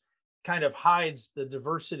coatings kind of hides the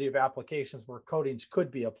diversity of applications where coatings could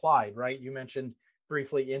be applied, right? You mentioned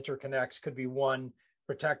briefly interconnects could be one,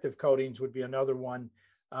 protective coatings would be another one.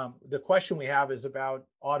 The question we have is about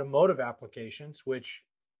automotive applications, which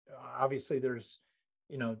obviously there's,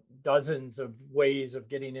 dozens of ways of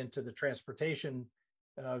getting into the transportation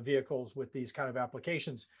vehicles with these kind of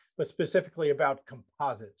applications, but specifically about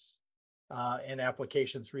composites and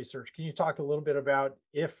applications research. Can you talk a little bit about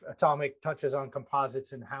if Atomic touches on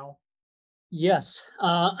composites and how? Yes,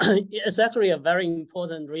 it's actually a very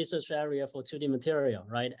important research area for 2D material,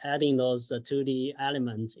 right? Adding those 2D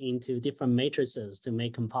elements into different matrices to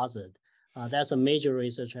make composite. That's a major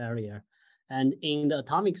research area. And in the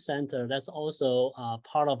Atomic Center, that's also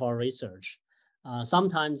part of our research.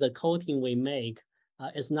 Sometimes the coating we make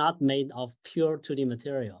is not made of pure 2D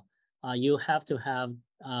material. You have to have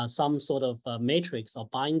some sort of matrix or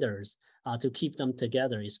binders to keep them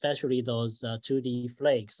together, especially those 2D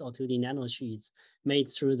flakes or 2D nanosheets made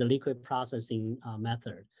through the liquid processing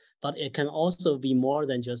method. But it can also be more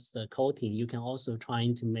than just the coating. You can also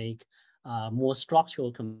try to make more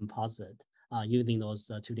structural composite using those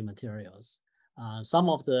 2D materials. Some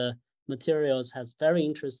of the materials has very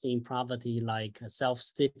interesting property like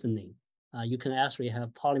self-stiffening. You can actually have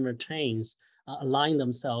polymer chains align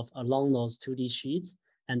themselves along those 2D sheets,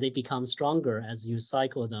 and they become stronger as you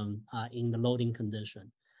cycle them in the loading condition.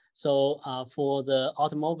 So for the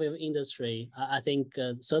automobile industry, I think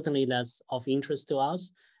certainly that's of interest to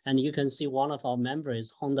us. And you can see one of our members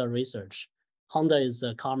is Honda Research. Honda is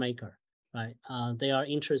a car maker, right? They are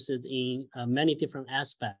interested in many different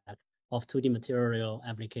aspects of 2D material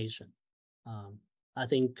application. I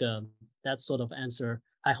think that sort of answer,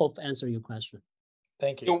 I hope answer your question.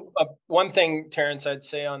 Thank you. One thing, Terrence, I'd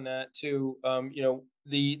say on that too,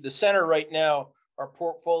 the center right now, our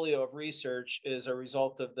portfolio of research is a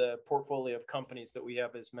result of the portfolio of companies that we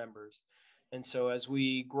have as members. And so as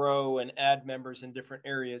we grow and add members in different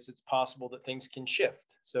areas, it's possible that things can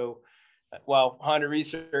shift. So while Honda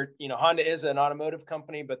Research, Honda is an automotive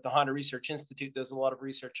company, but the Honda Research Institute does a lot of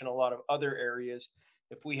research in a lot of other areas.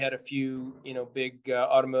 If we had a few, big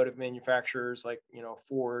automotive manufacturers like,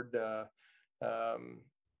 Ford,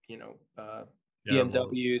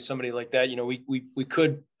 BMW, somebody like that, we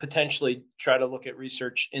could potentially try to look at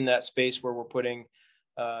research in that space where we're putting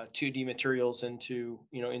 2D materials into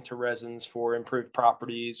resins for improved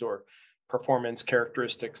properties or performance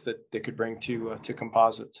characteristics that they could bring to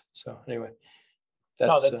composites. So anyway,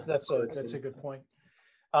 that's a good point.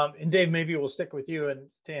 And Dave, maybe we'll stick with you and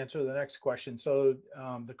to answer the next question. So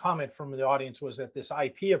the comment from the audience was that this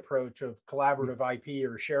IP approach of collaborative IP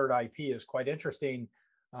or shared IP is quite interesting.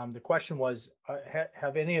 The question was,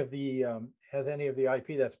 has any of the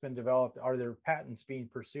IP that's been developed, are there patents being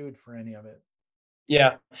pursued for any of it?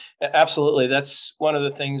 Yeah, absolutely. That's one of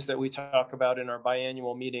the things that we talk about in our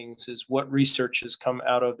biannual meetings is what research has come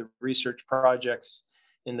out of the research projects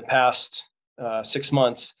in the past 6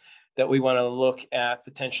 months that we want to look at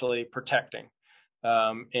potentially protecting.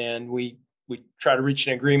 And we try to reach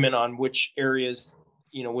an agreement on which areas,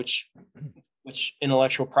 which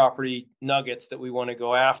intellectual property nuggets that we want to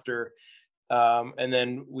go after. And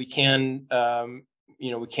then we can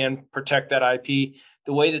protect that IP.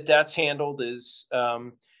 The way that that's handled is,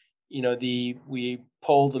 we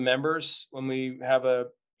poll the members when we have a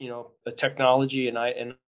technology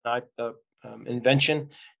and invention,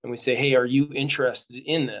 and we say, hey, are you interested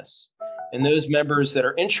in this? And those members that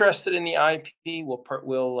are interested in the IP will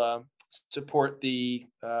support the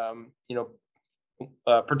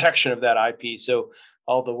protection of that IP. So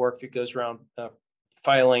all the work that goes around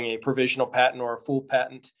filing a provisional patent or a full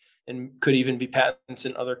patent, and could even be patents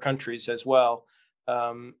in other countries as well.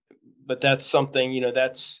 But that's something,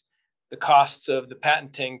 that's the costs of the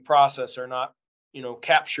patenting process are not,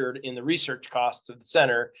 captured in the research costs of the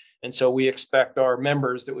center. And so we expect our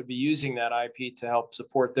members that would be using that IP to help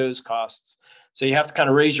support those costs. So you have to kind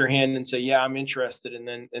of raise your hand and say, yeah, I'm interested. And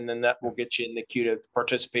then that will get you in the queue to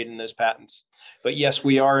participate in those patents. But yes,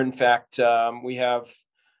 we are, in fact, we have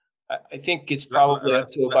I think it's probably up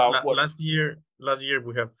to about what last year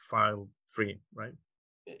we have filed 3, right?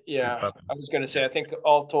 Yeah, I was going to say, I think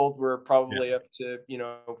all told, we're probably up to,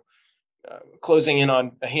 closing in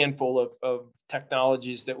on a handful of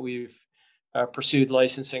technologies that we've pursued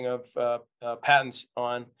licensing of patents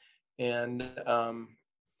on. And,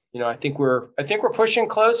 I think we're pushing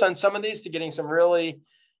close on some of these to getting some really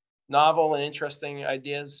novel and interesting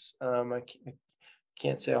ideas. I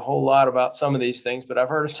can't say a whole lot about some of these things, but I've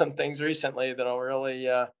heard of some things recently that'll really,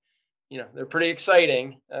 they're pretty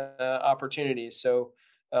exciting opportunities. So,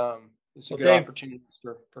 it's a good opportunity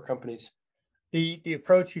for companies. The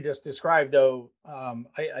approach you just described, though,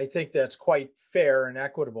 I think that's quite fair and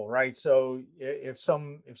equitable, right? So if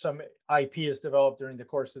some IP is developed during the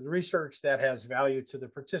course of the research that has value to the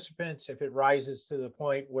participants, if it rises to the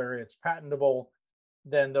point where it's patentable,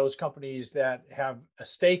 then those companies that have a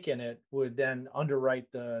stake in it would then underwrite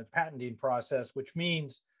the patenting process, which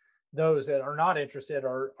means those that are not interested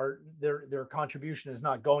are their contribution is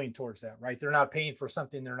not going towards that, right? They're not paying for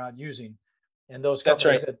something they're not using. And those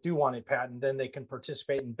companies that do want a patent, then they can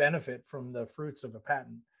participate and benefit from the fruits of a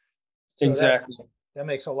patent. So exactly. That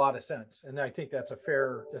makes a lot of sense. And I think that's a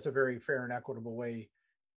very fair and equitable way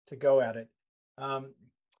to go at it.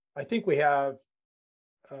 I think we have,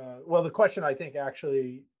 the question I think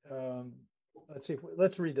actually,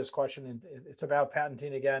 let's read this question. And it's about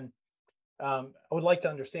patenting again. I would like to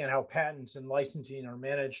understand how patents and licensing are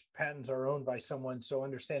managed. Patents are owned by someone, so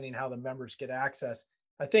understanding how the members get access.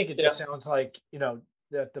 I think it just sounds like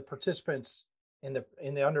that the participants in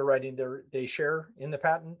the underwriting they share in the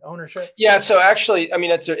patent ownership. Yeah. So actually, I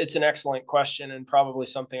mean, it's an excellent question and probably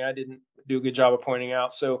something I didn't do a good job of pointing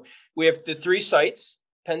out. So we have the 3 sites: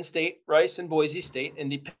 Penn State, Rice, and Boise State,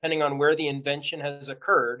 and depending on where the invention has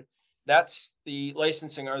occurred, that's the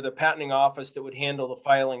licensing or the patenting office that would handle the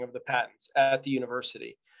filing of the patents at the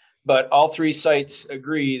university. But all 3 sites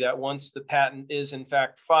agree that once the patent is in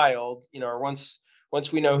fact filed, or once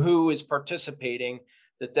we know who is participating,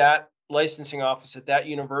 that licensing office at that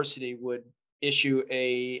university would issue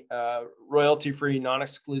a royalty-free,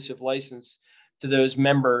 non-exclusive license to those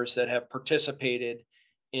members that have participated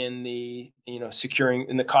in the, securing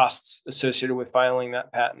in the costs associated with filing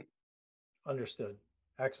that patent. Understood.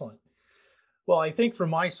 Excellent. Well, I think from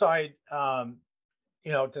my side, to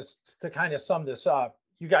kind of sum this up,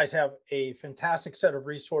 you guys have a fantastic set of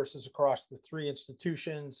resources across the 3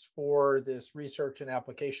 institutions for this research and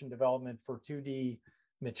application development for 2D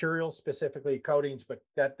materials, specifically coatings, but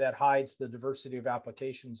that hides the diversity of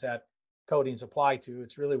applications that coatings apply to.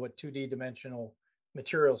 It's really what 2D dimensional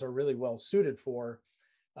materials are really well suited for.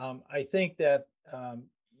 I think that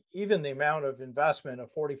even the amount of investment, a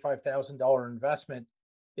 $45,000 investment,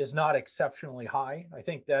 is not exceptionally high. I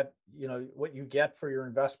think that what you get for your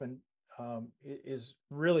investment is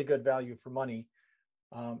really good value for money,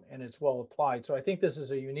 and it's well applied. So I think this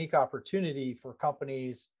is a unique opportunity for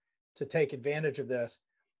companies to take advantage of this.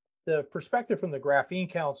 The perspective from the Graphene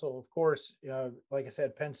Council, of course, like I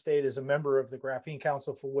said, Penn State is a member of the Graphene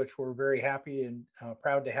Council, for which we're very happy and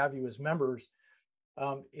proud to have you as members.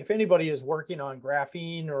 If anybody is working on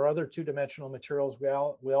graphene or other 2-dimensional materials,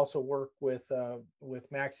 we also work with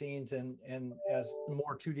Maxenes, and as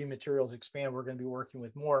more 2D materials expand, we're going to be working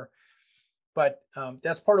with more. But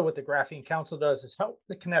that's part of what the Graphene Council does, is help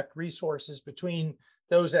to connect resources between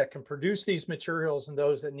those that can produce these materials and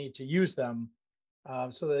those that need to use them,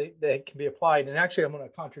 so they can be applied. And actually, I'm going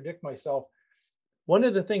to contradict myself. One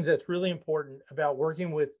of the things that's really important about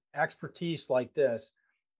working with expertise like this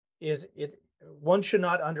is one should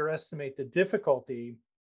not underestimate the difficulty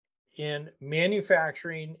in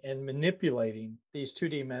manufacturing and manipulating these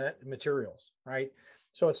 2D materials, right?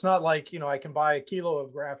 So it's not like, I can buy a kilo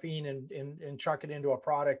of graphene and chuck it into a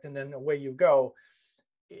product and then away you go.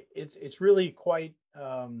 It's really quite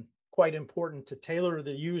important to tailor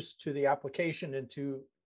the use to the application and to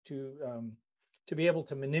be able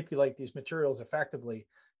to manipulate these materials effectively.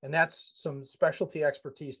 And that's some specialty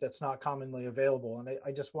expertise that's not commonly available. And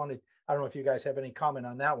I just wanted, I don't know if you guys have any comment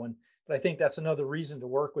on that one, but I think that's another reason to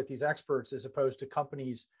work with these experts as opposed to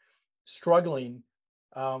companies struggling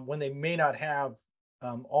when they may not have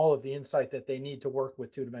all of the insight that they need to work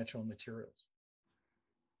with 2-dimensional materials.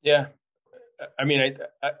 Yeah. I mean,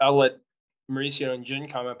 I'll let Mauricio and Jin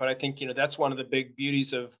comment, but I think, that's one of the big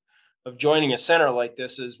beauties of joining a center like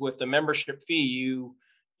this is with the membership fee,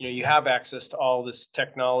 you have access to all this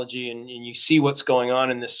technology and you see what's going on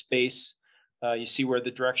in this space. You see where the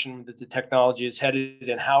direction that the technology is headed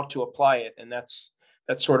and how to apply it. And that's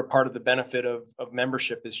sort of part of the benefit of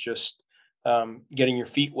membership, is just getting your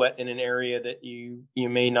feet wet in an area that you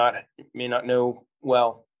may not know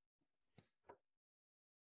well.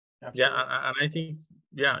 Absolutely. Yeah, and I think,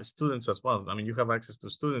 yeah, students as well. I mean, you have access to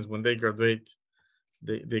students when they graduate.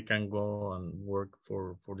 They can go and work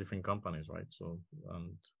for different companies, right? So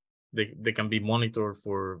they can be monitored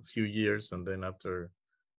for a few years, and then after,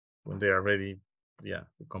 when they are ready, yeah,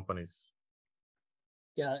 the companies.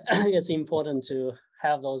 Yeah, it's important to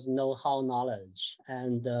have those know-how knowledge.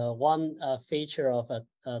 And one feature of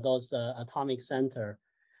those atomic center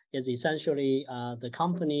is essentially the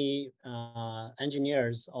company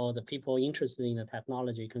engineers or the people interested in the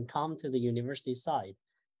technology can come to the university site,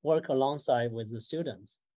 work alongside with the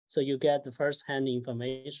students. So you get the first-hand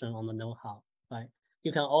information on the know-how, right?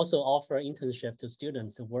 You can also offer internship to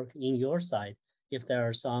students to work in your site if there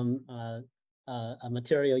are some a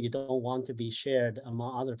material you don't want to be shared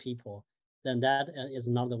among other people, then that is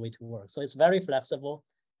another way to work. So it's very flexible,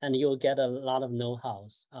 and you'll get a lot of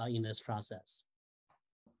know-hows in this process.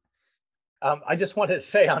 I just wanted to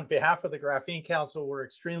say, on behalf of the Graphene Council, we're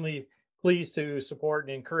extremely pleased to support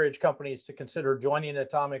and encourage companies to consider joining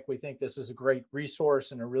Atomic. We think this is a great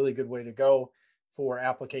resource and a really good way to go for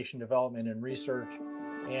application development and research.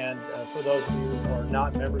 And for those of you who are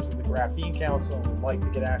not members of the Graphene Council and would like to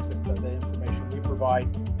get access to the information we provide,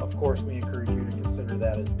 of course, we encourage you to consider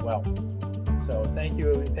that as well. So thank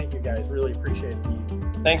you guys. Really appreciate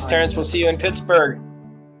the Thanks, Terrence. We'll see you in Pittsburgh.